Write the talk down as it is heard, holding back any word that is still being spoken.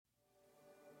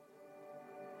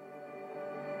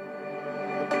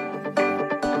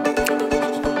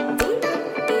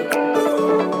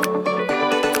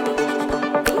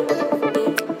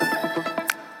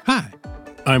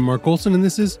I'm Mark Olson, and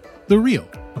this is The Real,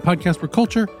 a podcast where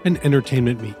culture and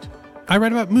entertainment meet. I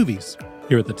write about movies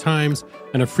here at The Times,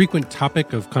 and a frequent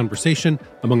topic of conversation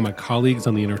among my colleagues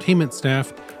on the entertainment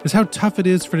staff is how tough it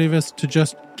is for any of us to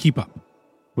just keep up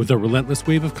with a relentless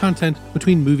wave of content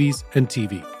between movies and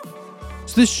TV.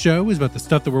 So this show is about the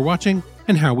stuff that we're watching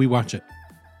and how we watch it.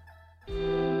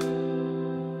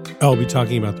 I'll be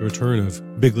talking about the return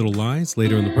of Big Little Lies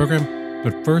later in the program,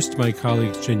 but first my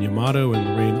colleagues Jen Yamato and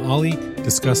Lorraine Ollie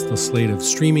discuss the slate of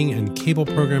streaming and cable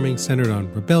programming centered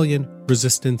on rebellion,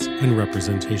 resistance, and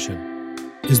representation.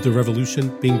 Is the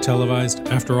revolution being televised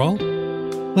after all?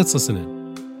 Let's listen in.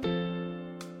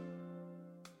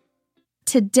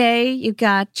 Today, you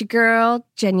got your girl,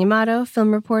 Jen Yamato,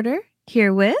 film reporter,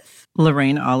 here with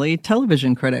Lorraine Ollie,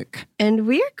 television critic. And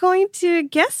we are going to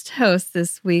guest host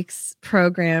this week's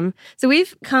program. So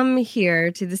we've come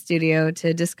here to the studio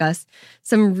to discuss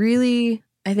some really,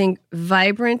 I think,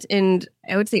 vibrant and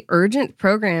I would say urgent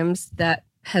programs that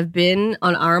have been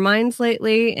on our minds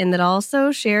lately and that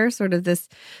also share sort of this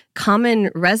common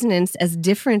resonance as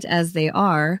different as they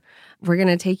are. We're going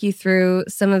to take you through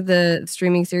some of the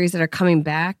streaming series that are coming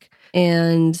back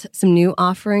and some new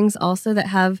offerings also that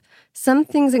have some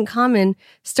things in common,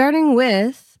 starting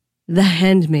with The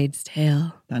Handmaid's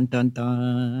Tale. Dun, dun,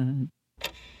 dun.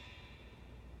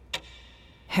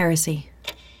 Heresy.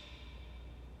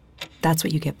 That's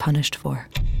what you get punished for.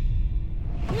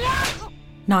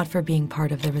 Not for being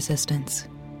part of the resistance.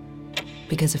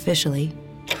 Because officially,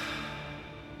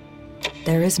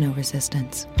 there is no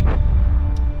resistance.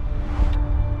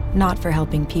 Not for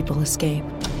helping people escape.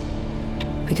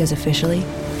 Because officially,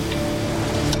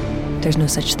 there's no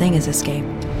such thing as escape.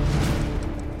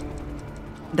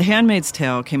 The Handmaid's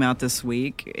Tale came out this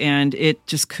week, and it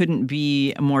just couldn't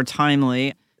be more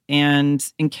timely. And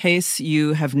in case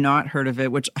you have not heard of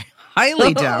it, which I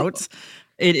highly doubt,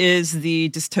 it is the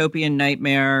dystopian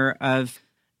nightmare of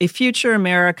a future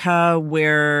America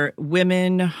where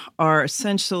women are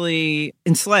essentially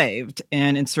enslaved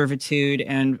and in servitude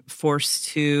and forced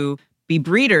to be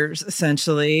breeders,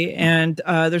 essentially. And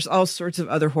there's all sorts of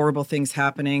other horrible things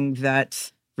happening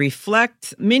that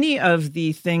reflect many of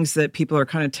the things that people are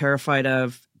kind of terrified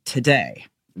of today.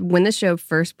 When the show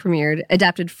first premiered,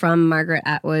 adapted from Margaret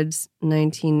Atwood's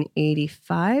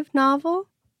 1985 novel,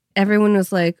 everyone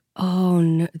was like, oh,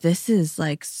 no, this is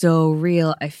like so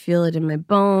real. I feel it in my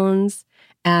bones,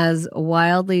 as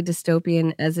wildly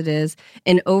dystopian as it is.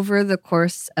 And over the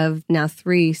course of now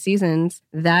 3 seasons,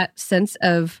 that sense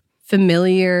of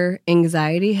familiar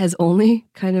anxiety has only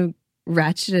kind of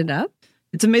ratcheted up.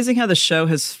 It's amazing how the show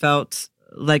has felt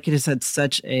like it has had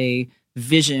such a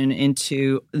vision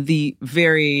into the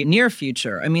very near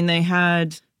future. I mean, they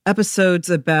had episodes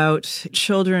about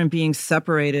children being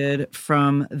separated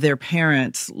from their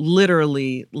parents,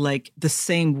 literally like the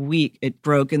same week it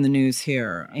broke in the news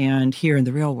here and here in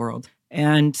the real world.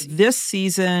 And this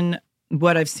season,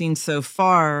 what I've seen so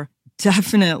far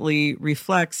definitely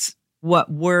reflects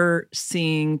what we're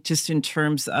seeing just in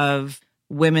terms of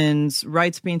women's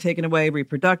rights being taken away,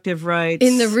 reproductive rights.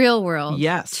 In the real world.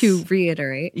 Yes. To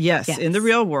reiterate. Yes, in the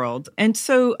real world. And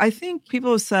so I think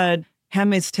people have said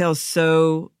Handmaid's Tale is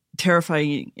so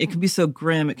terrifying. It can be so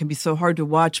grim. It can be so hard to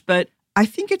watch. But I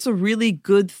think it's a really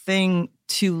good thing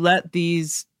to let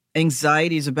these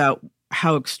anxieties about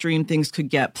how extreme things could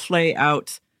get play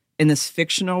out in this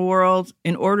fictional world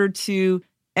in order to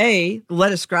A,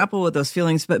 let us grapple with those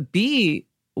feelings, but B,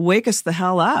 wake us the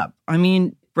hell up. I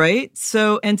mean, right?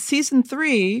 So, and season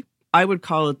 3, I would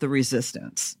call it The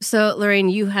Resistance. So, Lorraine,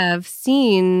 you have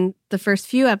seen the first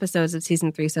few episodes of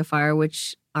season 3 so far,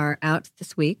 which are out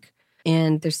this week.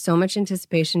 And there's so much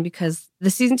anticipation because the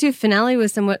season 2 finale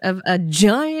was somewhat of a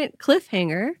giant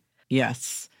cliffhanger.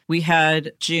 Yes. We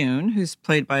had June, who's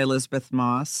played by Elizabeth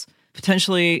Moss,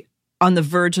 potentially on the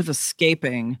verge of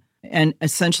escaping and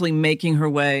essentially making her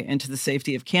way into the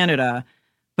safety of Canada.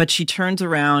 But she turns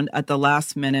around at the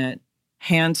last minute,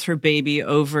 hands her baby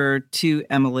over to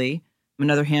Emily,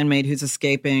 another handmaid who's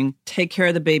escaping. Take care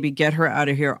of the baby, get her out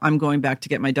of here. I'm going back to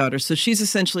get my daughter. So she's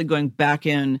essentially going back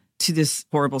in to this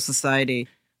horrible society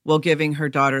while giving her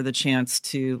daughter the chance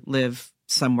to live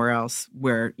somewhere else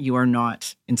where you are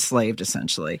not enslaved,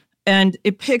 essentially. And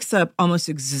it picks up almost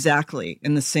exactly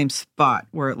in the same spot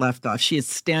where it left off. She is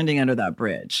standing under that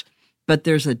bridge, but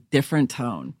there's a different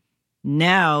tone.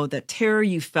 Now, that terror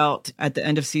you felt at the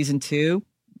end of season 2,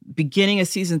 beginning of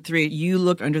season 3, you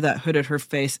look under that hood at her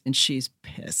face and she's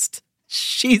pissed.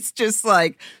 She's just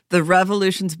like, the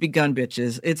revolution's begun,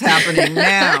 bitches. It's happening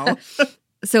now.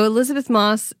 So Elizabeth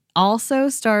Moss also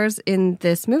stars in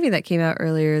this movie that came out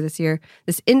earlier this year,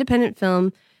 this independent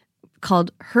film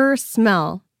called Her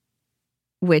Smell.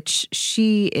 which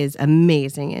she is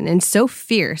amazing in and so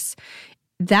fierce.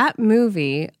 That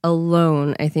movie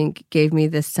alone, I think, gave me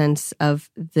this sense of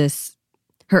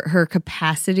her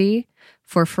capacity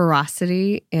for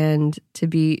ferocity and to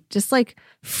be just like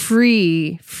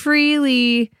freely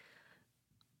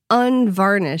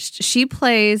unvarnished. She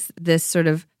plays this sort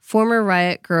of former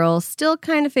riot girl, still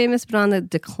kind of famous, but on the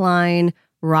decline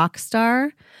rock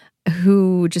star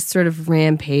who just sort of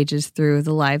rampages through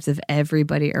the lives of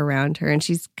everybody around her. And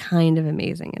she's kind of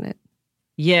amazing in it.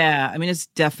 Yeah, I mean, it's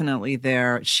definitely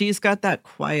there. She's got that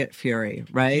quiet fury,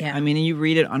 right? Yeah. I mean, you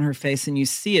read it on her face and you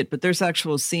see it, but there's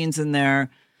actual scenes in there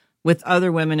with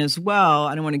other women as well.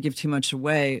 I don't want to give too much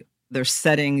away. They're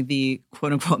setting the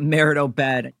quote unquote marital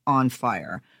bed on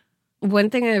fire.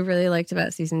 One thing I really liked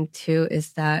about season 2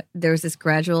 is that there was this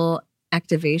gradual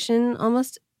activation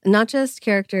almost, not just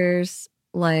characters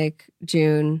like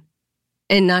June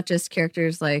and not just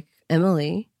characters like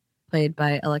Emily, played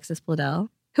by Alexis Bledel,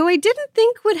 who I didn't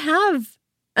think would have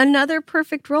another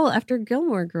perfect role after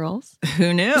Gilmore Girls.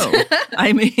 Who knew?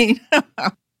 I mean...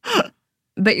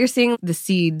 But you're seeing the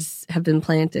seeds have been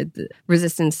planted, the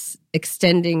resistance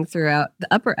extending throughout the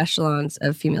upper echelons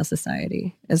of female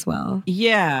society as well.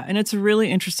 Yeah, and it's a really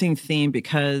interesting theme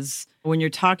because when you're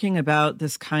talking about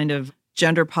this kind of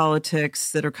gender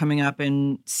politics that are coming up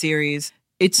in series,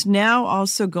 it's now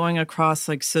also going across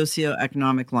like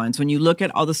socioeconomic lines. When you look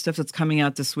at all the stuff that's coming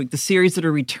out this week, the series that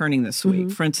are returning this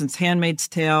week, for instance, Handmaid's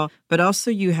Tale, but also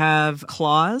you have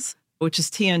Claws, which is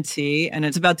TNT, and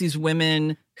it's about these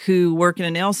women who work in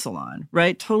a nail salon,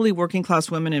 right? Totally working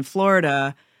class women in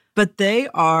Florida, but they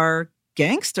are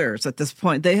gangsters at this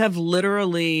point. They have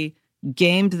literally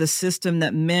gamed the system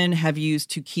that men have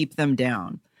used to keep them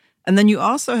down. And then you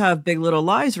also have Big Little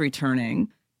Lies returning,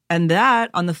 and that,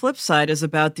 on the flip side, is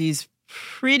about these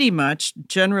pretty much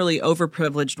generally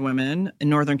overprivileged women in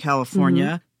Northern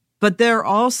California. But they're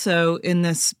also in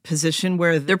this position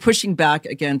where they're pushing back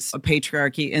against a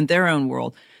patriarchy in their own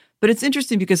world. But it's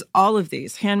interesting because all of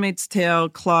these, Handmaid's Tale,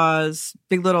 Claws,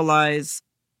 Big Little Lies,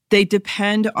 they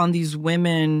depend on these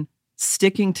women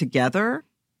sticking together.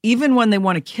 Even when they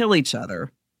want to kill each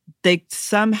other, they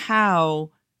somehow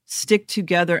stick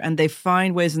together and they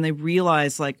find ways and they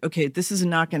realize like, okay, this is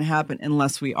not going to happen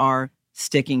unless we are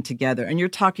sticking together. And you're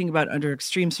talking about under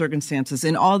extreme circumstances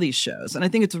in all these shows. And I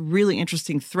think it's a really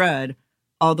interesting thread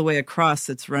all the way across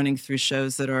that's running through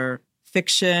shows that are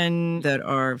fiction, that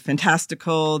are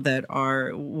fantastical, that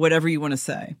are whatever you want to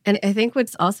say. And I think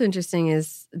what's also interesting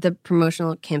is the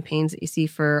promotional campaigns that you see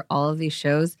for all of these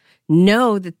shows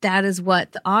know that that is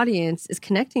what the audience is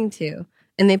connecting to,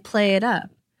 and they play it up.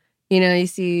 You know, you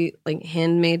see like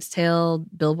Handmaid's Tale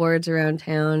billboards around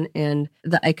town, and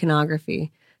the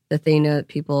iconography that they know that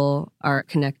people are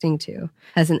connecting to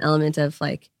has an element of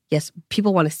like, yes,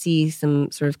 people want to see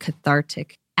some sort of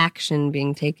cathartic action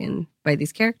being taken by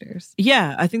these characters.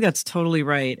 Yeah, I think that's totally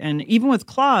right. And even with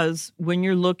Claws, when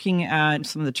you're looking at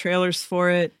some of the trailers for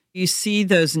it, you see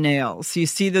those nails. You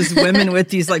see those women with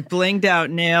these like blinged out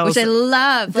nails. Which I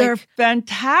love. They're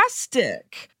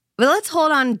fantastic. But let's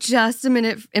hold on just a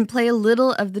minute and play a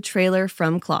little of the trailer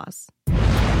from Claws.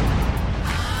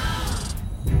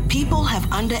 People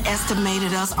have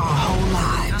underestimated us our whole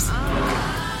lives.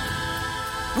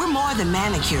 We're more than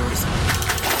manicures.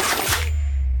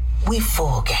 We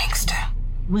full gangster.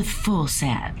 With full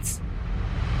sads.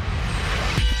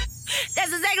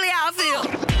 That's exactly how I feel.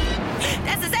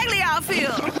 That's exactly how I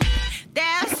feel.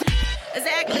 That's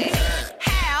exactly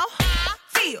how I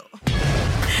feel.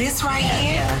 This right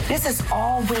here, this is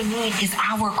all we need is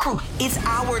our crew. It's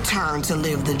our turn to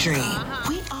live the dream.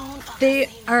 We own.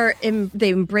 They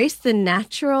embrace the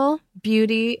natural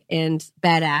beauty and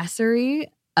badassery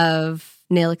of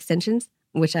nail extensions,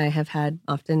 which I have had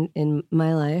often in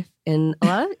my life. And a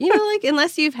lot of, like,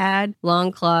 unless you've had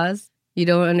long claws, you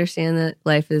don't understand that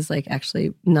life is, like,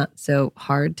 actually not so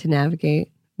hard to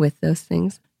navigate with those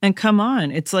things. And come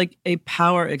on, it's like a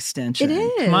power extension. It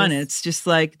is. Come on, it's just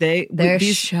like they're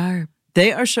sharp.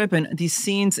 They are sharp. And these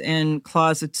scenes in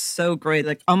Claws, it's so great.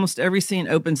 Like almost every scene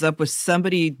opens up with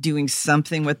somebody doing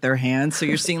something with their hands. So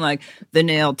you're seeing like the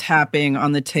nail tapping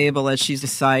on the table as she's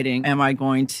deciding, am I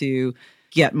going to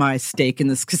get my stake in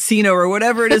this casino or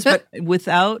whatever it is? But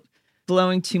without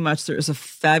blowing too much, there is a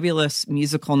fabulous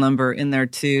musical number in there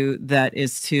too that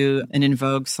is to an En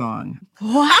Vogue song.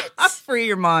 What? Free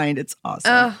your mind. It's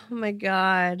awesome. Oh my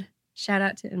God. Shout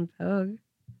out to En Vogue.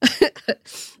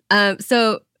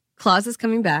 So Claws is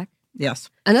coming back. Yes.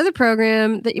 Another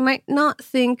program that you might not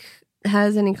think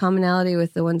has any commonality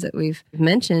with the ones that we've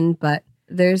mentioned, but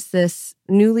there's this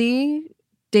newly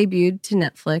debuted to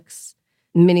Netflix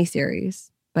miniseries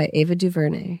by Ava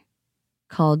DuVernay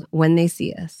called When They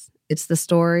See Us. It's the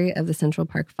story of the Central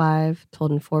Park Five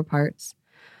told in 4 parts.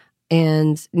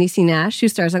 And Niecy Nash, who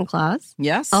stars on Claws,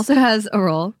 Yes. also has a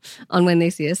role on When They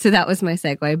See Us. So that was my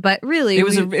segue. But really, it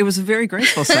was a very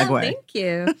graceful segue. Thank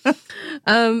you.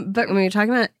 But when you're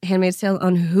talking about Handmaid's Tale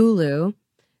on Hulu,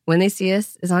 When They See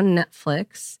Us is on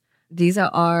Netflix. These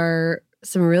are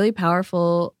some really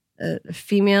powerful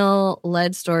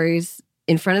female-led stories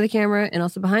in front of the camera and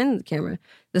also behind the camera.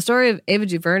 The story of Ava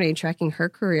DuVernay tracking her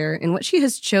career and what she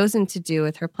has chosen to do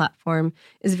with her platform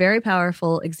is a very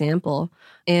powerful example.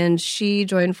 And she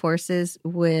joined forces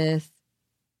with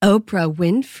Oprah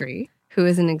Winfrey, who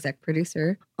is an exec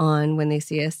producer on When They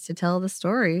See Us, to tell the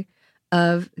story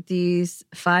of these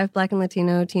 5 Black and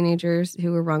Latino teenagers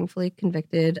who were wrongfully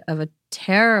convicted of a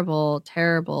terrible,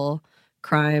 terrible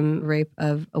crime, rape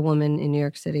of a woman in New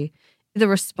York City. The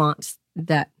response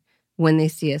that When They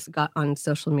See Us got on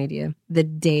social media the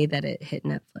day that it hit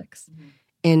Netflix. Mm-hmm.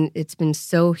 And it's been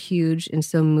so huge and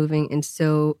so moving and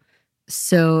so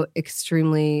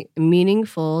extremely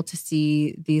meaningful to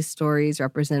see these stories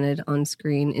represented on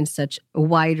screen in such a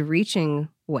wide-reaching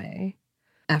way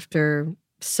after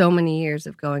so many years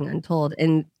of going untold.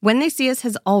 And When They See Us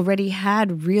has already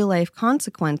had real-life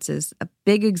consequences. A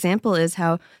big example is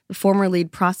how the former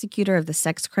lead prosecutor of the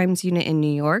sex crimes unit in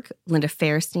New York, Linda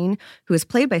Fairstein, who is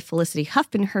played by Felicity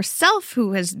Huffman herself,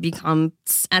 who has become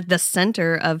at the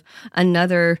center of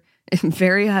another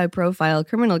very high-profile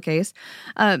criminal case.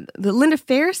 The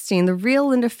real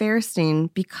Linda Fairstein,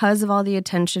 because of all the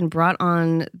attention brought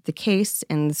on the case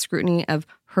and the scrutiny of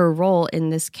her role in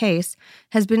this case,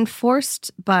 has been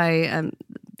forced by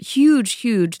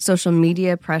huge social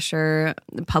media pressure,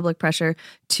 public pressure,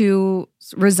 to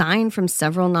resign from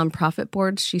several nonprofit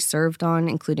boards she served on,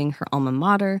 including her alma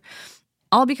mater,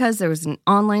 all because there was an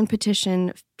online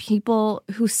petition, people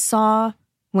who saw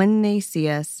When They See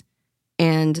Us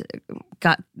and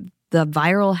got the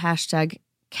viral hashtag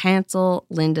Cancel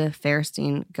Linda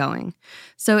Fairstein going.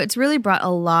 So it's really brought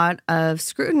a lot of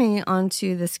scrutiny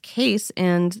onto this case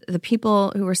and the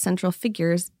people who were central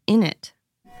figures in it.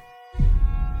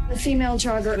 The female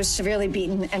jogger was severely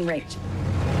beaten and raped.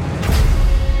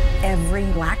 Every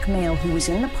Black male who was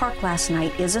in the park last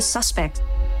night is a suspect.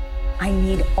 I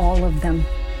need all of them.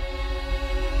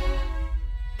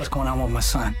 What's going on with my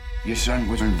son? Your son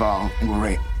was involved in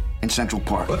rape in Central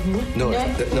Park. What? No, Wait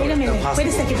a minute. Wait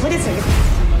a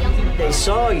second. They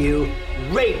saw you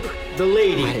rape the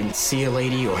lady. I didn't see a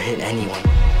lady or hit anyone.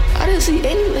 I didn't see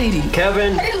any lady.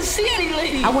 Kevin. I didn't see any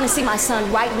lady. I want to see my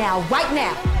son right now.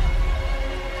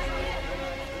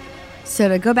 So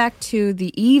to go back to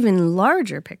the even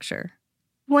larger picture,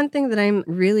 one thing that I'm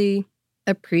really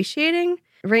appreciating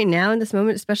right now in this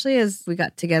moment, especially as we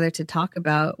got together to talk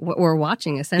about what we're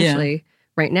watching essentially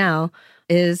right now,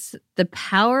 is the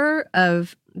power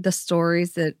of the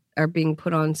stories that are being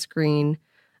put on screen.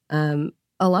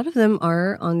 A lot of them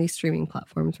are on these streaming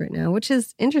platforms right now, which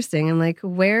is interesting. I'm like,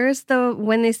 where's the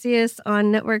When They See Us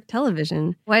on network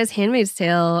television? Why is Handmaid's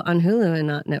Tale on Hulu and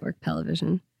not network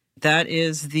television? That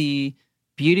is the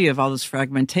beauty of all this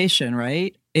fragmentation,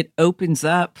 right? It opens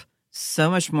up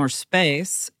so much more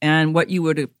space, and what you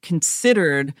would have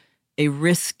considered a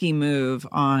risky move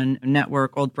on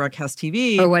network old broadcast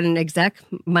TV. Or what an exec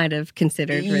might have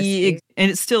considered risky.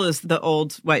 And it still is the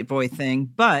old white boy thing.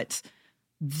 But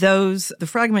the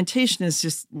fragmentation has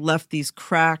just left these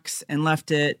cracks and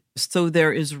left it so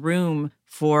there is room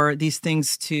for these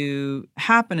things to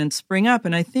happen and spring up.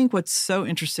 And I think what's so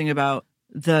interesting about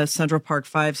the Central Park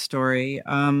 5 story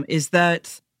is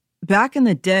that back in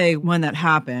the day when that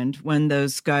happened, when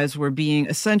those guys were being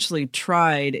essentially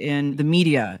tried in the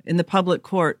media, in the public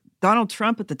court, Donald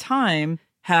Trump at the time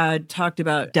had talked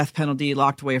about death penalty,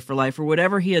 locked away for life, or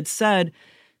whatever he had said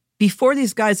before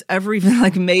these guys ever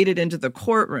even made it into the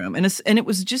courtroom. And it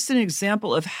was just an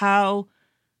example of how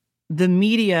the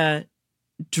media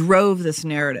drove this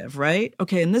narrative, right?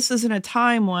 Okay, and this is in a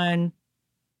time when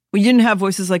we didn't have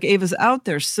voices like Ava's out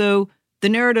there. So the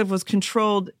narrative was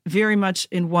controlled very much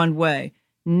in one way.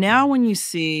 Now when you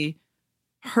see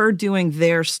her doing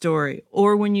their story,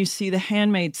 or when you see The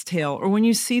Handmaid's Tale, or when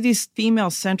you see these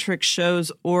female-centric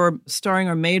shows or starring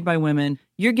or made by women,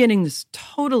 you're getting this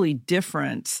totally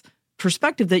different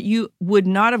perspective that you would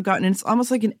not have gotten. And it's almost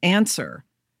like an answer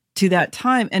to that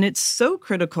time. And it's so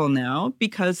critical now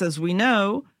because, as we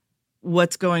know,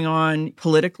 what's going on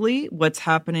politically, what's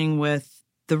happening with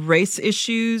the race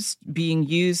issues being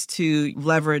used to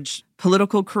leverage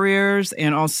political careers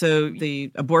and also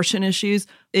the abortion issues.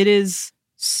 It is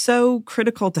so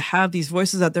critical to have these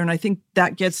voices out there. And I think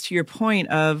that gets to your point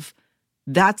of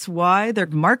that's why they're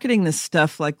marketing this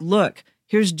stuff like, look,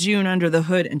 here's June under the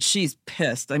hood and she's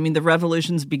pissed. I mean, the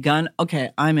revolution's begun.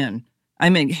 Okay, I'm in.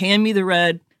 Hand me the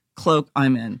red cloak.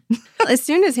 I'm in. As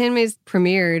soon as Handmaid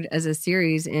premiered as a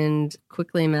series and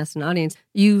quickly amassed an audience,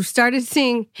 you started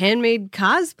seeing Handmaid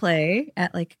cosplay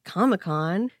at like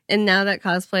Comic-Con. And now that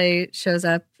cosplay shows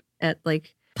up at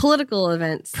like political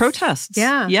events. Protests.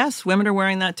 Yeah. Yes, women are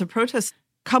wearing that to protest.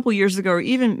 A couple years ago, or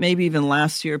maybe even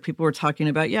last year, people were talking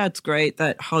about, it's great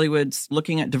that Hollywood's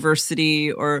looking at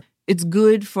diversity, or it's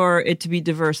good for it to be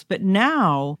diverse. But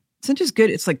now it's not just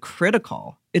good, it's like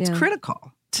critical. It's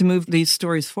critical to move these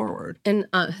stories forward. And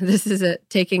this is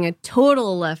taking a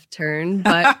total left turn,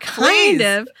 but kind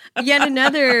of yet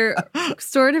another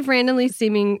sort of randomly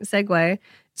seeming segue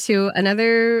to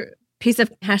another piece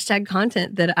of hashtag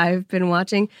content that I've been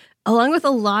watching along with a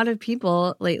lot of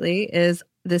people lately is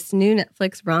this new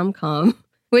Netflix rom-com,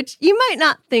 which you might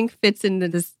not think fits into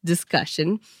this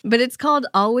discussion, but it's called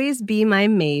Always Be My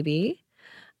Maybe,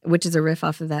 which is a riff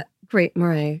off of that great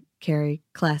Mariah Carey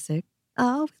classic,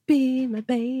 Always Be My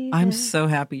Baby. I'm so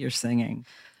happy you're singing.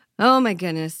 Oh my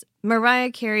goodness. Mariah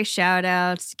Carey shout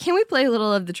outs. Can we play a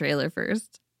little of the trailer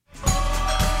first?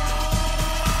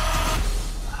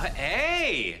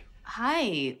 Hey!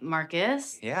 Hi,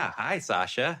 Marcus. Yeah, hi,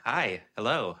 Sasha. Hi.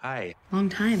 Hello. Hi. Long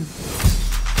time.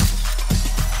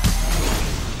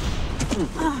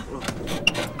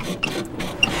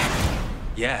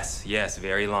 Yes,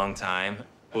 very long time.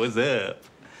 What's up?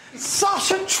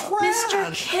 Sasha Tran!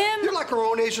 Mr. Kim! You're like our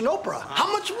own Asian Oprah.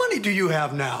 How much money do you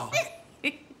have now?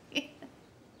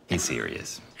 He's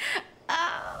serious.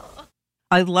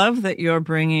 I love that you're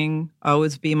bringing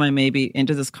Always Be My Maybe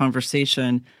into this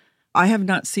conversation. I have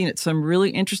not seen it, so I'm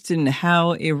really interested in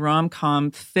how a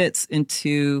rom-com fits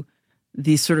into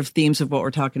these sort of themes of what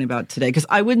we're talking about today, because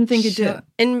I wouldn't think it did.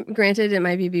 And granted, it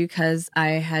might be because I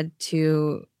had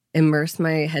to immerse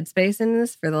my headspace in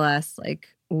this for the last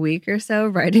week or so,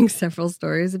 writing several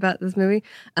stories about this movie,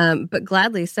 but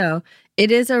gladly so. It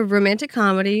is a romantic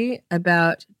comedy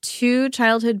about two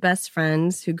childhood best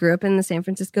friends who grew up in the San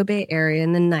Francisco Bay Area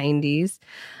in the 90s,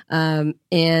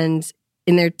 and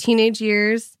in their teenage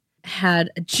years had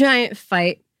a giant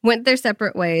fight, went their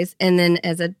separate ways, and then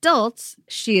as adults,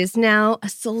 she is now a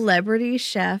celebrity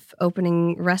chef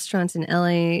opening restaurants in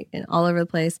LA and all over the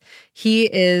place. He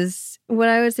is what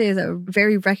I would say is a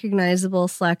very recognizable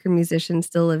slacker musician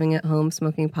still living at home,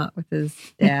 smoking pot with his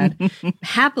dad,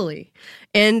 happily.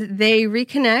 And they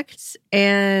reconnect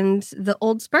and the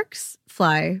old sparks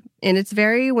fly. And it's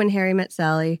very When Harry Met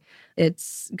Sally.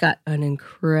 It's got an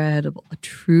incredible, a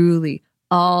truly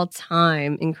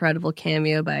all-time incredible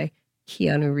cameo by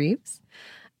Keanu Reeves.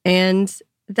 And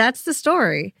that's the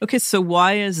story. Okay, so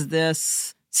why is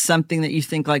this something that you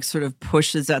think sort of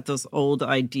pushes at those old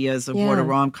ideas of what a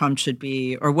rom-com should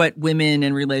be, or what women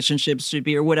in relationships should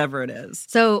be, or whatever it is?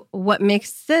 So what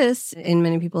makes this, in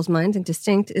many people's minds,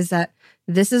 distinct is that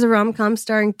this is a rom-com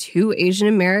starring two Asian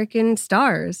American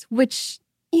stars, which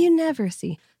you never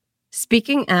see.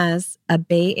 Speaking as a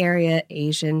Bay Area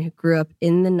Asian who grew up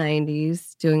in the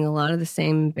 90s, doing a lot of the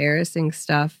same embarrassing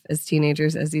stuff as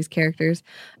teenagers as these characters,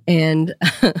 and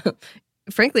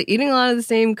frankly, eating a lot of the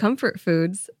same comfort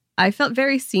foods, I felt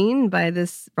very seen by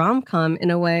this rom-com in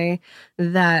a way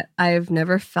that I've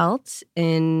never felt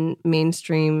in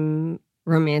mainstream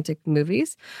romantic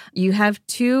movies. You have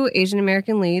two Asian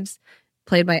American leads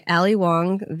played by Ali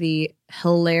Wong, the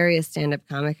hilarious stand-up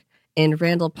comic, and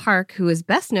Randall Park, who is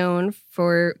best known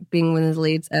for being one of the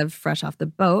leads of Fresh Off the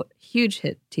Boat, huge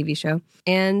hit TV show.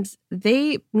 And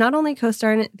they not only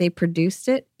co-starred in it, they produced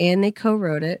it and they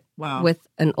co-wrote it with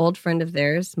an old friend of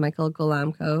theirs, Michael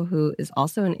Golamko, who is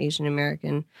also an Asian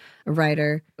American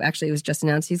writer. Actually, it was just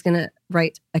announced he's going to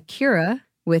write Akira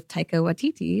with Taika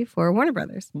Waititi for Warner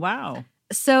Brothers. Wow.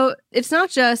 So it's not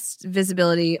just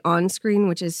visibility on screen,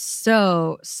 which is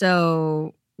so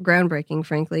groundbreaking,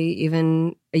 frankly.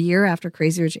 Even a year after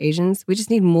Crazy Rich Asians, we just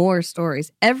need more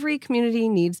stories. Every community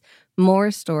needs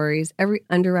more stories. Every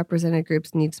underrepresented group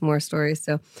needs more stories.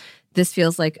 So this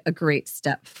feels like a great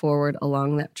step forward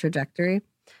along that trajectory.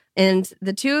 And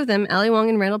the two of them, Ali Wong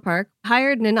and Randall Park,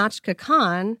 hired Ninachka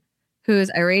Khan, who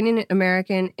is Iranian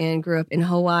American and grew up in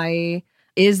Hawaii,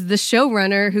 is the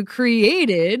showrunner who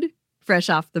created Fresh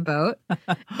Off the Boat.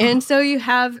 And so you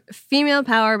have female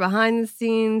power behind the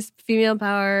scenes, female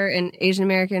power and Asian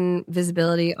American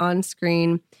visibility on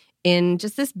screen in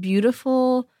just this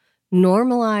beautiful,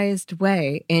 normalized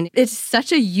way. And it's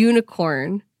such a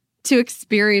unicorn to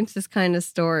experience this kind of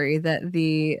story that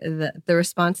the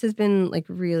response has been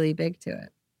really big to it.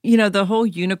 You know, the whole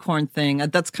unicorn thing,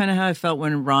 that's kind of how I felt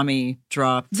when Rami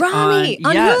dropped. Rami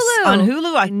on Hulu. On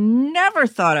Hulu. I never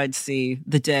thought I'd see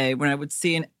the day when I would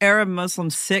see an Arab Muslim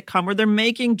sitcom where they're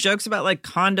making jokes about like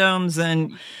condoms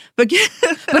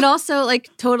but also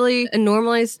like totally a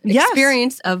normalized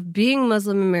experience of being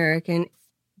Muslim American.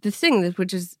 The thing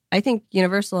which is, I think,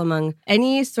 universal among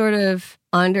any sort of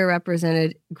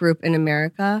underrepresented group in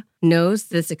America knows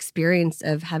this experience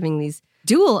of having these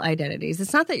dual identities.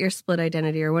 It's not that you're split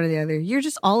identity or one or the other. You're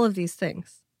just all of these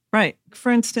things. Right.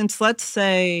 For instance, let's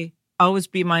say Always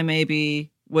Be My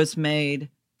Maybe was made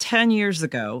 10 years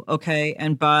ago, okay?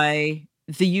 And by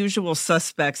the usual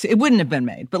suspects, it wouldn't have been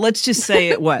made, but let's just say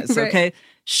it was, right. Okay?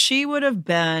 She would have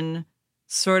been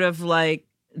sort of like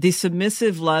the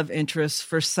submissive love interest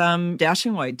for some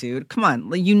dashing white dude. Come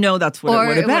on, you know that's what it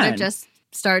would have been. Or it would have just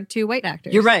starred two white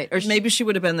actors. You're right. Or maybe she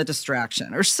would have been the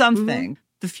distraction or something. Mm-hmm.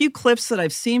 The few clips that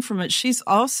I've seen from it, she's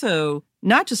also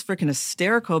not just freaking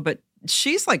hysterical, but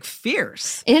she's like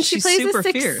fierce. And she she's plays super a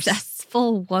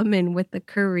successful woman with a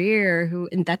career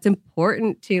and that's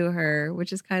important to her,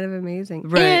 which is kind of amazing.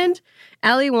 Right. And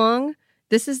Ali Wong,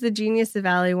 this is the genius of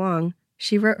Ali Wong.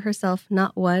 She wrote herself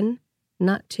not one,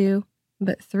 not two,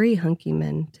 but 3 hunky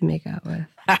men to make out with.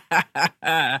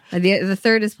 The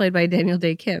third is played by Daniel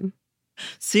Day Kim.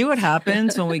 See what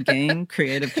happens when we gain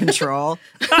creative control.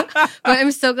 But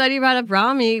I'm so glad you brought up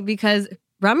Rami because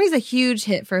Rami's a huge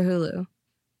hit for Hulu.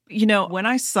 You know, when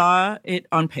I saw it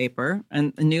on paper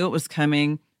and knew it was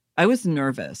coming, I was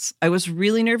nervous. I was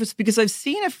really nervous because I've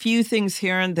seen a few things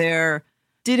here and there,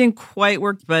 didn't quite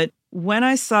work. But when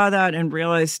I saw that and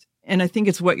realized, and I think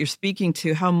it's what you're speaking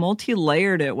to, how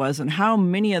multi-layered it was and how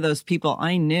many of those people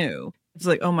I knew. It's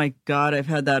like, oh my God, I've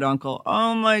had that uncle.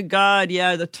 Oh my God,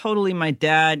 yeah, totally my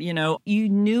dad. You know, you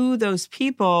knew those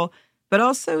people, but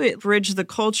also it bridged the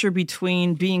culture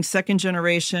between being second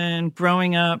generation,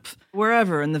 growing up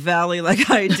wherever in the valley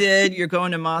like I did. You're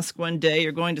going to mosque one day,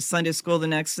 you're going to Sunday school the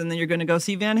next, and then you're going to go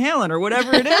see Van Halen or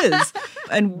whatever it is.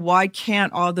 And why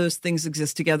can't all those things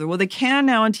exist together? Well, they can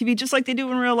now on TV, just like they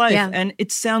do in real life. Yeah. And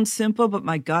it sounds simple, but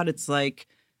my God, it's like,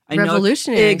 I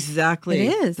revolutionary. Know exactly.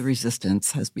 It is. The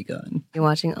resistance has begun. You're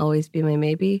watching Always Be My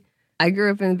Maybe. I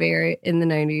grew up in the Bay Area in the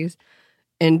 90s,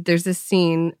 and there's this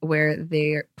scene where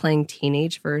they're playing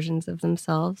teenage versions of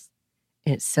themselves,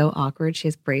 and it's so awkward. She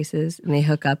has braces, and they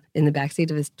hook up in the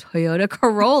backseat of his Toyota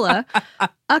Corolla,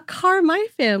 a car my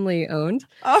family owned.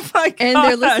 Oh my gosh. And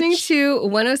they're listening to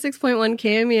 106.1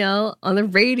 KMEL on the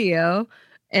radio,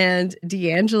 and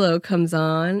D'Angelo comes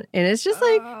on, and it's just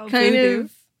like kind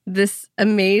of this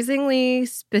amazingly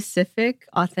specific,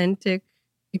 authentic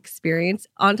experience,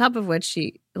 on top of which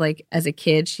she, like, as a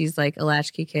kid, she's like a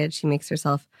latchkey kid. She makes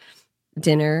herself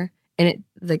dinner, and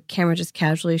the camera just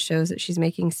casually shows that she's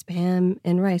making Spam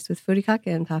and rice with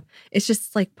furikake on top. It's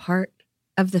just like part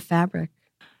of the fabric.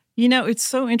 You know, it's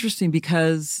so interesting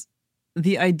because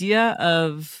the idea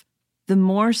of the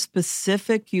more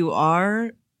specific you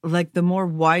are, like the more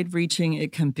wide-reaching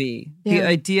it can be. Yeah. The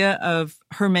idea of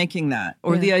her making that,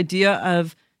 or the idea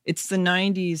of it's the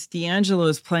 90s, D'Angelo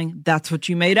is playing, that's what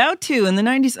you made out to in the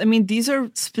 90s. I mean, these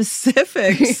are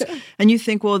specifics. And you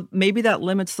think, well, maybe that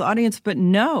limits the audience, but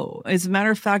no. As a matter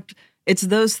of fact, it's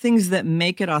those things that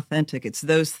make it authentic. It's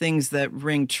those things that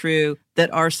ring true,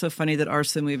 that are so funny, that are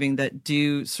so moving, that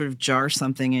do sort of jar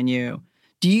something in you.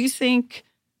 Do you think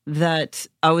that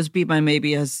Always Be My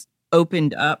Maybe has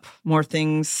opened up more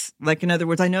things? Like, in other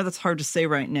words, I know that's hard to say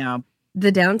right now.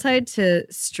 The downside to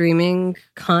streaming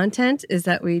content is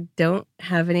that we don't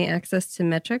have any access to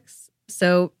metrics.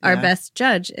 So our best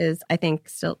judge is, I think,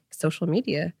 still social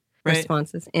media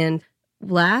responses. And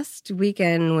last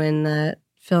weekend when the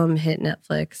film hit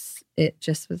Netflix, it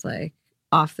just was like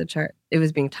off the chart. It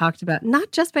was being talked about,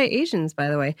 not just by Asians, by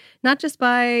the way, not just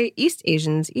by East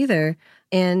Asians either.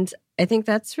 And I think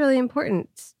that's really important,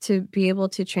 to be able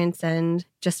to transcend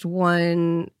just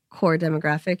one core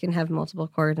demographic and have multiple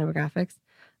core demographics.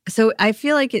 So I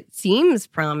feel like it seems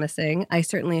promising. I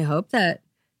certainly hope that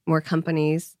more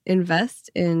companies invest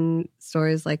in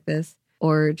stories like this,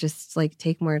 or just like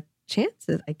take more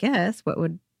chances, I guess, what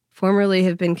would formerly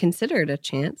have been considered a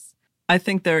chance. I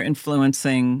think they're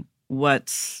influencing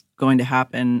what's going to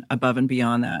happen above and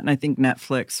beyond that. And I think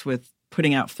Netflix, with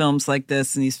putting out films like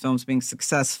this and these films being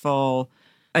successful,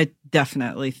 I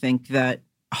definitely think that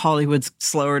Hollywood's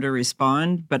slower to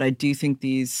respond, but I do think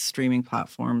these streaming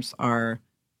platforms are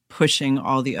pushing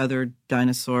all the other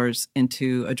dinosaurs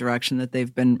into a direction that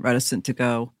they've been reticent to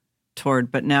go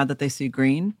toward. But now that they see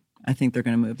green, I think they're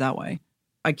going to move that way.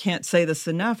 I can't say this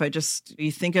enough.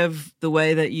 You think of the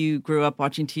way that you grew up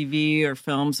watching TV or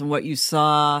films and what you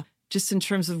saw, just in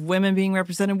terms of women being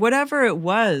represented, whatever it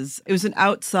was an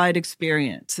outside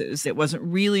experience. It wasn't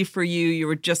really for you. You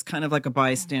were just kind of like a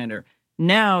bystander.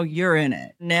 Now you're in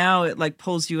it. Now it like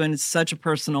pulls you in such a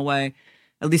personal way,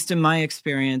 at least in my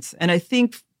experience. And I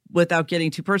think, without getting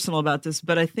too personal about this,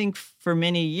 but I think for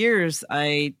many years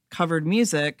I covered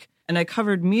music, and I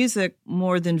covered music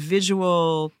more than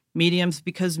visual mediums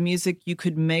because music you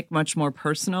could make much more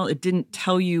personal. It didn't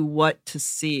tell you what to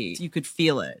see. You could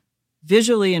feel it.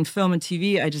 Visually in film and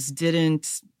TV, I just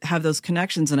didn't have those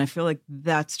connections, and I feel like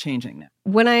that's changing now.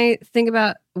 When I think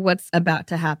about what's about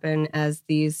to happen as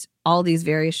all these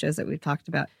various shows that we've talked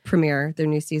about premiere their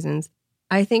new seasons,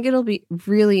 I think it'll be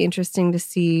really interesting to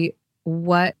see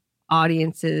what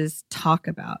audiences talk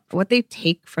about, what they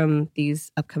take from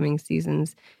these upcoming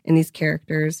seasons and these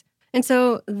characters. And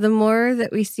so the more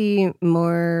that we see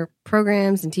more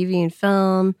programs and TV and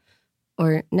film,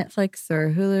 or Netflix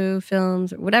or Hulu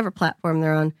films, or whatever platform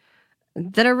they're on,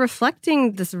 that are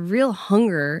reflecting this real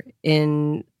hunger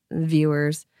in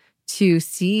viewers to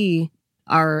see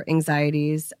our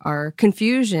anxieties, our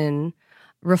confusion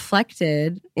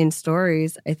reflected in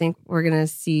stories, I think we're going to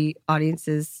see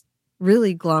audiences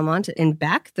really glom onto and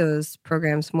back those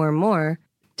programs more and more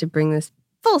to bring this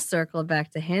full circle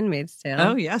back to Handmaid's Tale.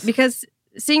 Oh, yes. Because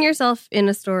seeing yourself in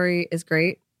a story is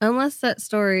great, unless that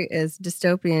story is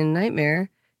dystopian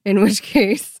nightmare, in which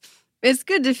case it's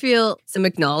good to feel some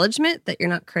acknowledgement that you're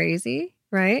not crazy,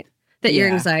 right? That your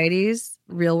anxieties,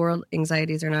 real world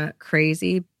anxieties, are not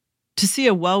crazy. To see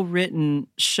a well-written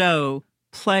show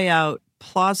play out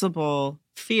plausible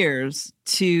fears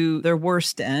to their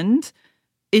worst end,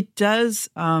 it does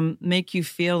make you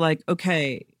feel like,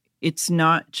 okay, it's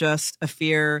not just a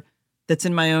fear that's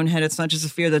in my own head. It's not just a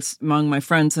fear that's among my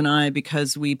friends and I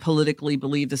because we politically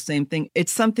believe the same thing.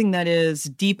 It's something that is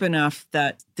deep enough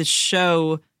that the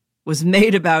show was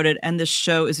made about it, and the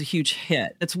show is a huge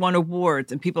hit. It's won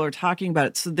awards and people are talking about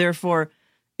it. So therefore,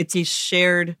 it's a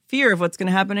shared fear of what's going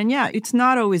to happen. And yeah, it's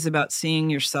not always about seeing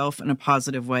yourself in a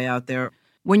positive way out there.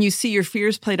 When you see your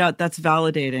fears played out, that's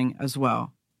validating as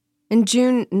well. And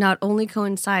June not only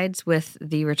coincides with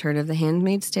the return of The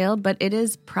Handmaid's Tale, but it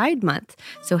is Pride Month.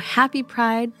 So happy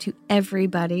Pride to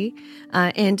everybody.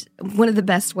 And one of the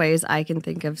best ways I can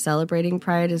think of celebrating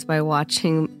Pride is by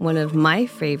watching one of my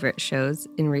favorite shows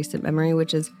in recent memory,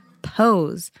 which is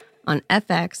Pose on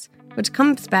FX, which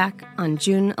comes back on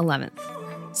June 11th.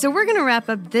 So we're going to wrap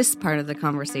up this part of the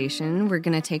conversation. We're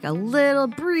going to take a little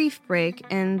brief break,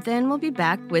 and then we'll be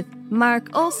back with Mark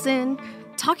Olson,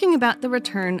 talking about the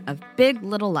return of Big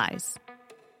Little Lies.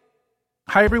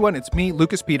 Hi, everyone. It's me,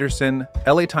 Lucas Peterson,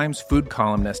 LA Times food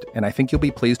columnist, and I think you'll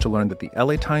be pleased to learn that the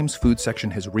LA Times food section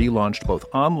has relaunched both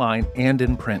online and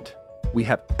in print. We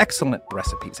have excellent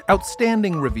recipes,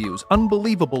 outstanding reviews,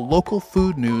 unbelievable local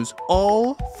food news,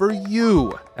 all for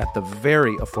you at the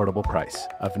very affordable price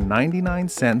of 99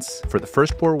 cents for the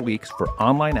first 4 weeks for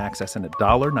online access and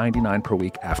 $1.99 per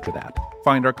week after that.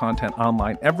 Find our content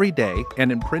online every day and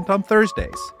in print on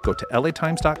Thursdays. Go to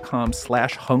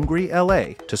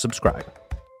latimes.com/hungryla to subscribe.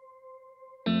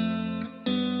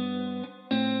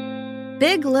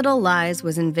 Big Little Lies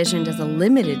was envisioned as a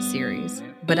limited series,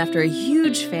 but after a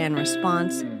huge fan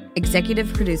response,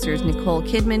 executive producers Nicole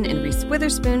Kidman and Reese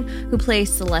Witherspoon, who play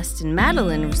Celeste and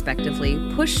Madeline respectively,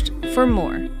 pushed for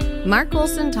more. Mark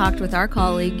Olson talked with our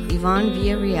colleague Yvonne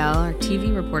Villarreal, our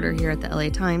TV reporter here at the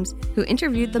LA Times, who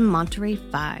interviewed the Monterey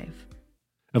Five.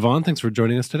 Yvonne, thanks for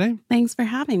joining us today. Thanks for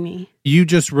having me. You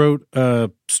just wrote a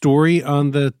story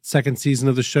on the second season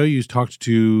of the show. You talked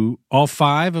to all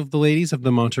 5 of the ladies of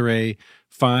the Monterey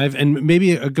Five. And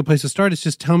maybe a good place to start is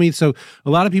just tell me, so a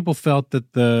lot of people felt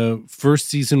that the first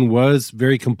season was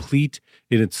very complete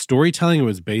in its storytelling. It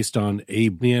was based on a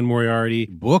Leanne Moriarty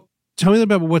book. Tell me a little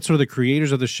bit about what sort of the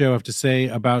creators of the show have to say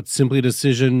about simply a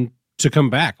decision to come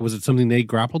back. Was it something they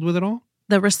grappled with at all?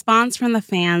 The response from the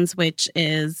fans, which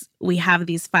is, we have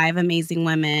these 5 amazing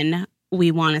women.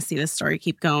 We want to see this story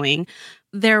keep going.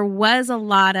 There was a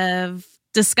lot of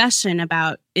discussion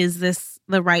about, is this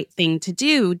the right thing to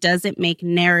do? Does it make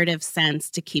narrative sense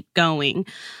to keep going?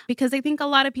 Because I think a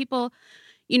lot of people,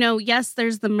 yes,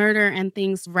 there's the murder and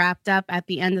things wrapped up at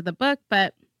the end of the book,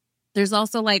 but there's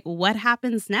also like, what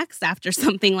happens next after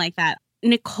something like that?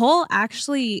 Nicole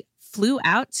actually flew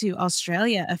out to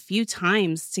Australia a few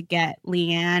times to get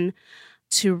Leanne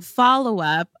to follow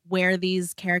up where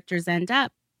these characters end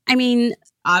up. I mean,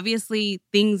 obviously,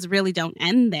 things really don't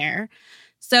end there.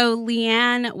 So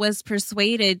Leanne was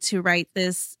persuaded to write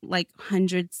this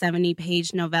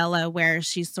 170-page novella where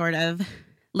she sort of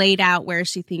laid out where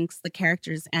she thinks the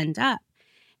characters end up.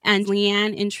 And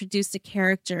Leanne introduced a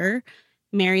character,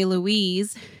 Mary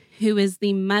Louise, who is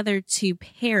the mother to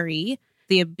Perry,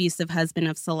 the abusive husband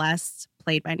of Celeste,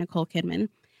 played by Nicole Kidman.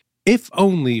 If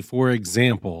only, for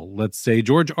example, let's say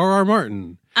George R.R.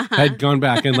 Martin had gone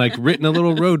back and like written a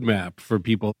little roadmap for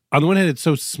people. On the one hand, it's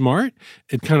so smart.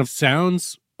 It kind of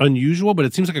sounds unusual, but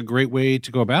it seems like a great way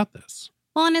to go about this.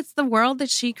 Well, and it's the world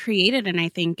that she created. And I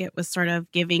think it was sort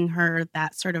of giving her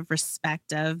that sort of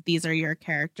respect of these are your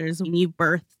characters when you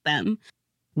birthed them.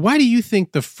 Why do you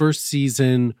think the first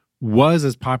season was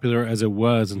as popular as it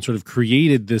was and sort of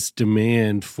created this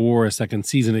demand for a second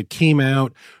season? It came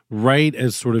out right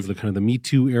as sort of the kind of the Me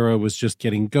Too era was just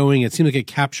getting going. It seemed like it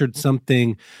captured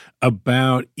something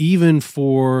about, even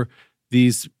for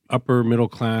these upper middle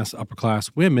class, upper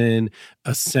class women,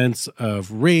 a sense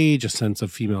of rage, a sense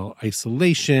of female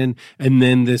isolation, and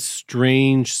then this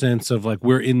strange sense of like,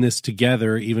 we're in this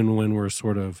together, even when we're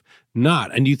sort of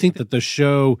not. And do you think that the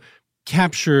show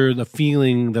captured the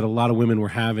feeling that a lot of women were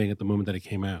having at the moment that it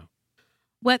came out?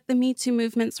 What the Me Too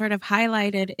movement sort of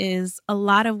highlighted is a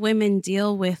lot of women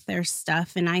deal with their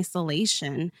stuff in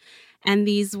isolation. And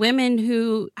these women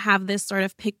who have this sort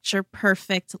of picture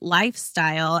perfect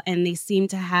lifestyle and they seem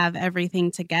to have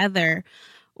everything together,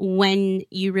 when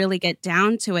you really get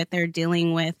down to it, they're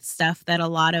dealing with stuff that a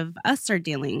lot of us are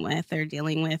dealing with. They're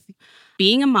dealing with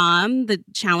being a mom, the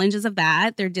challenges of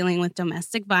that. They're dealing with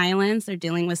domestic violence. They're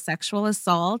dealing with sexual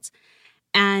assault.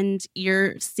 And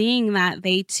you're seeing that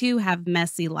they too have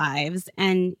messy lives.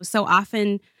 And so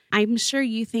often, I'm sure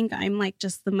you think I'm like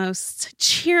just the most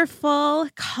cheerful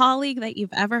colleague that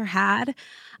you've ever had,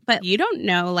 but you don't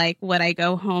know like what I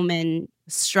go home and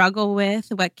struggle with,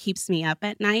 what keeps me up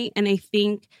at night. And I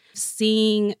think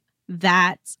seeing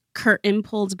that curtain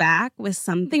pulled back was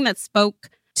something that spoke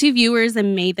to viewers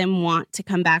and made them want to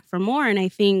come back for more. And I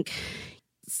think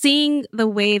seeing the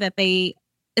way that they,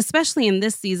 especially in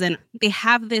this season, they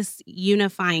have this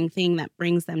unifying thing that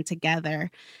brings them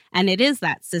together. And it is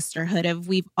that sisterhood of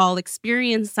we've all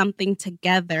experienced something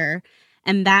together,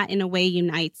 and that in a way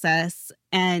unites us.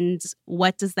 And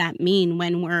what does that mean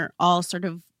when we're all sort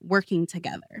of working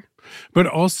together? But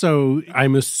also,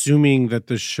 I'm assuming that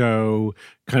the show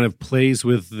kind of plays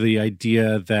with the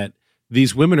idea that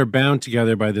these women are bound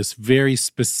together by this very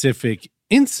specific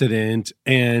incident,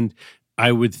 and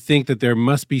I would think that there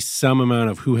must be some amount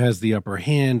of who has the upper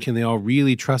hand. Can they all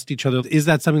really trust each other? Is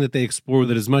that something that they explore,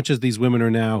 that as much as these women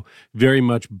are now very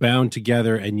much bound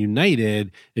together and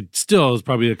united, it still is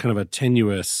probably a kind of a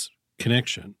tenuous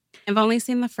connection? I've only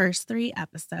seen the first 3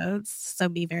 episodes, so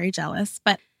be very jealous.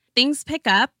 But things pick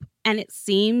up and it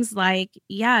seems like,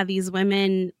 yeah, these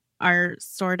women are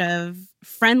sort of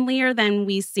friendlier than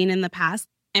we've seen in the past.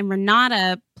 And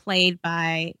Renata, played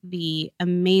by the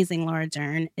amazing Laura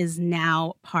Dern, is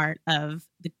now part of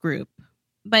the group.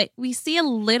 But we see a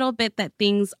little bit that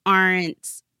things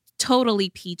aren't totally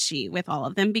peachy with all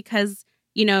of them because,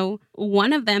 you know,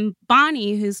 one of them,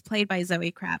 Bonnie, who's played by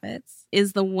Zoe Kravitz,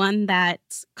 is the one that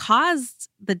caused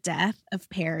the death of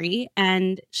Perry,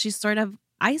 and she's sort of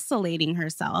isolating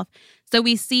herself. So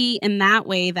we see in that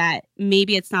way that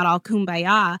maybe it's not all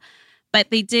kumbaya, but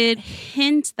they did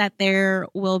hint that there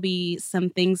will be some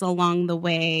things along the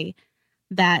way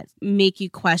that make you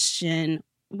question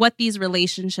what these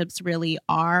relationships really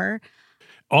are.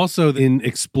 Also, in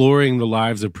exploring the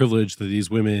lives of privilege that these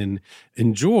women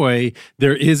enjoy,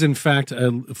 there is, in fact,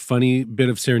 a funny bit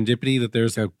of serendipity that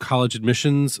there's a college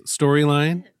admissions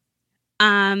storyline.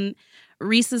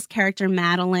 Reese's character,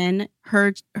 Madeline,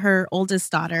 her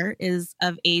oldest daughter is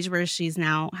of age where she's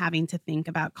now having to think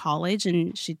about college,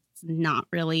 and she's not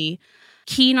really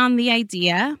keen on the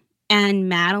idea. And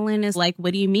Madeline is like,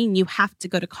 what do you mean you have to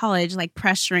go to college? Like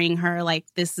pressuring her, like,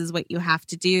 this is what you have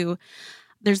to do.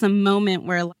 There's a moment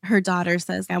where her daughter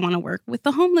says, I want to work with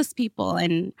the homeless people.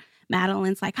 And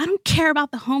Madeline's like, I don't care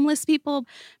about the homeless people.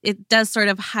 It does sort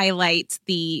of highlight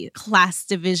the class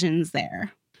divisions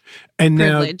there. And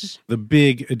privilege. Now the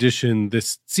big addition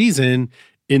this season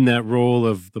in that role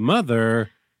of the mother,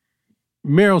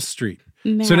 Meryl Streep.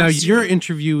 So now you're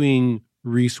interviewing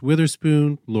Reese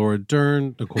Witherspoon, Laura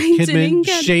Dern, Nicole Kidman,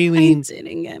 Shailene. I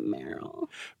didn't get Meryl.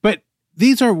 But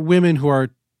these are women who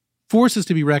are forces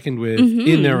to be reckoned with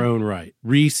in their own right.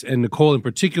 Reese and Nicole in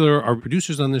particular are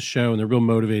producers on this show, and they're real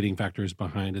motivating factors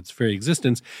behind its very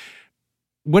existence.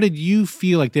 What did you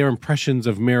feel like their impressions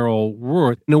of Meryl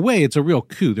were? In a way, it's a real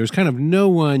coup. There's kind of no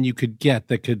one you could get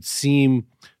that could seem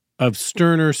of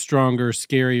sterner, stronger,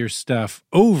 scarier stuff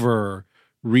over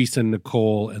Reese and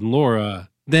Nicole and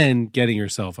Laura than getting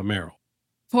yourself a Meryl.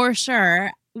 For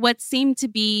sure. What seemed to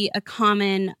be a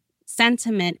common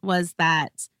sentiment was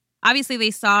that obviously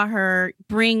they saw her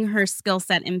bring her skill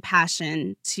set and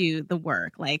passion to the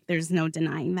work. Like, there's no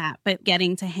denying that. But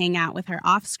getting to hang out with her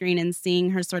off screen and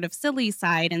seeing her sort of silly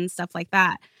side and stuff like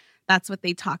that, that's what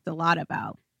they talked a lot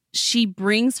about. She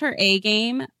brings her A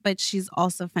game, but she's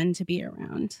also fun to be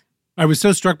around. I was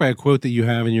so struck by a quote that you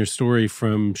have in your story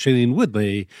from Shailene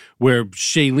Woodley, where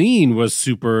Shailene was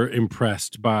super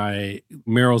impressed by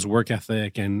Meryl's work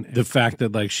ethic and the fact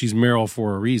that, like, she's Meryl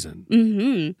for a reason.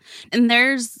 Mm-hmm. And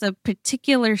there's a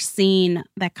particular scene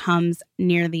that comes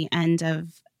near the end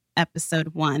of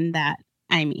episode 1 that,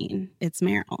 I mean, it's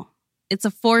Meryl. It's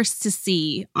a force to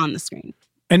see on the screen.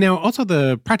 And now also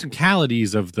the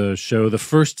practicalities of the show. The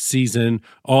first season,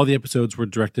 all the episodes were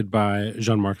directed by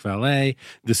Jean-Marc Vallée.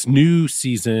 This new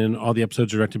season, all the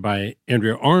episodes are directed by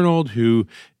Andrea Arnold, who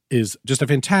is just a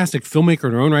fantastic filmmaker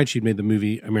in her own right. She'd made the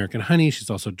movie American Honey. She's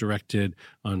also directed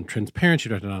on Transparent. She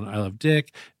directed on I Love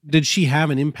Dick. Did she have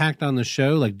an impact on the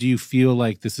show? Like, do you feel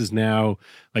like this is now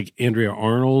like Andrea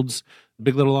Arnold's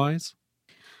Big Little Lies?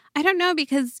 I don't know,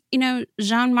 because, you know,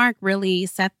 Jean-Marc really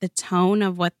set the tone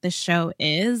of what the show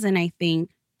is. And I think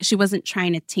she wasn't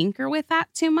trying to tinker with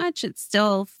that too much. It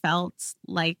still felt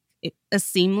like a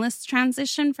seamless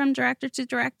transition from director to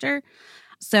director.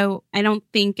 So I don't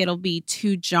think it'll be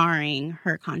too jarring,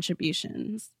 her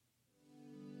contributions.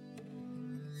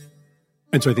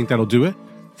 And so I think that'll do it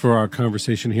for our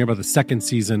conversation here about the second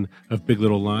season of Big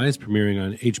Little Lies, premiering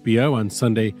on HBO on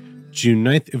Sunday, June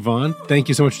 9th. Yvonne, thank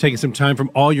you so much for taking some time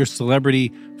from all your celebrity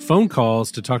phone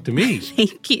calls to talk to me.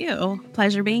 Thank you.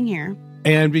 Pleasure being here.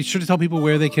 And be sure to tell people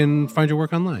where they can find your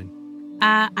work online.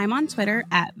 I'm on Twitter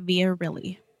at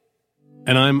ViaRilly.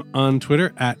 And I'm on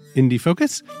Twitter at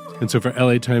IndieFocus. And so for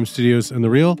LA Times Studios and The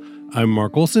Real, I'm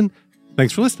Mark Olson.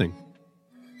 Thanks for listening.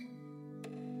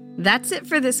 That's it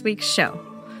for this week's show.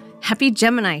 Happy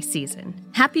Gemini season.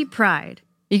 Happy Pride.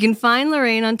 You can find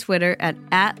Lorraine on Twitter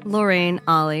at Lorraine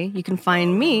Ollie. You can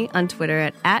find me on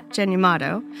Twitter at Jenny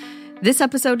Motto. This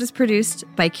episode is produced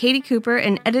by Katie Cooper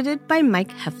and edited by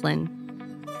Mike Heflin.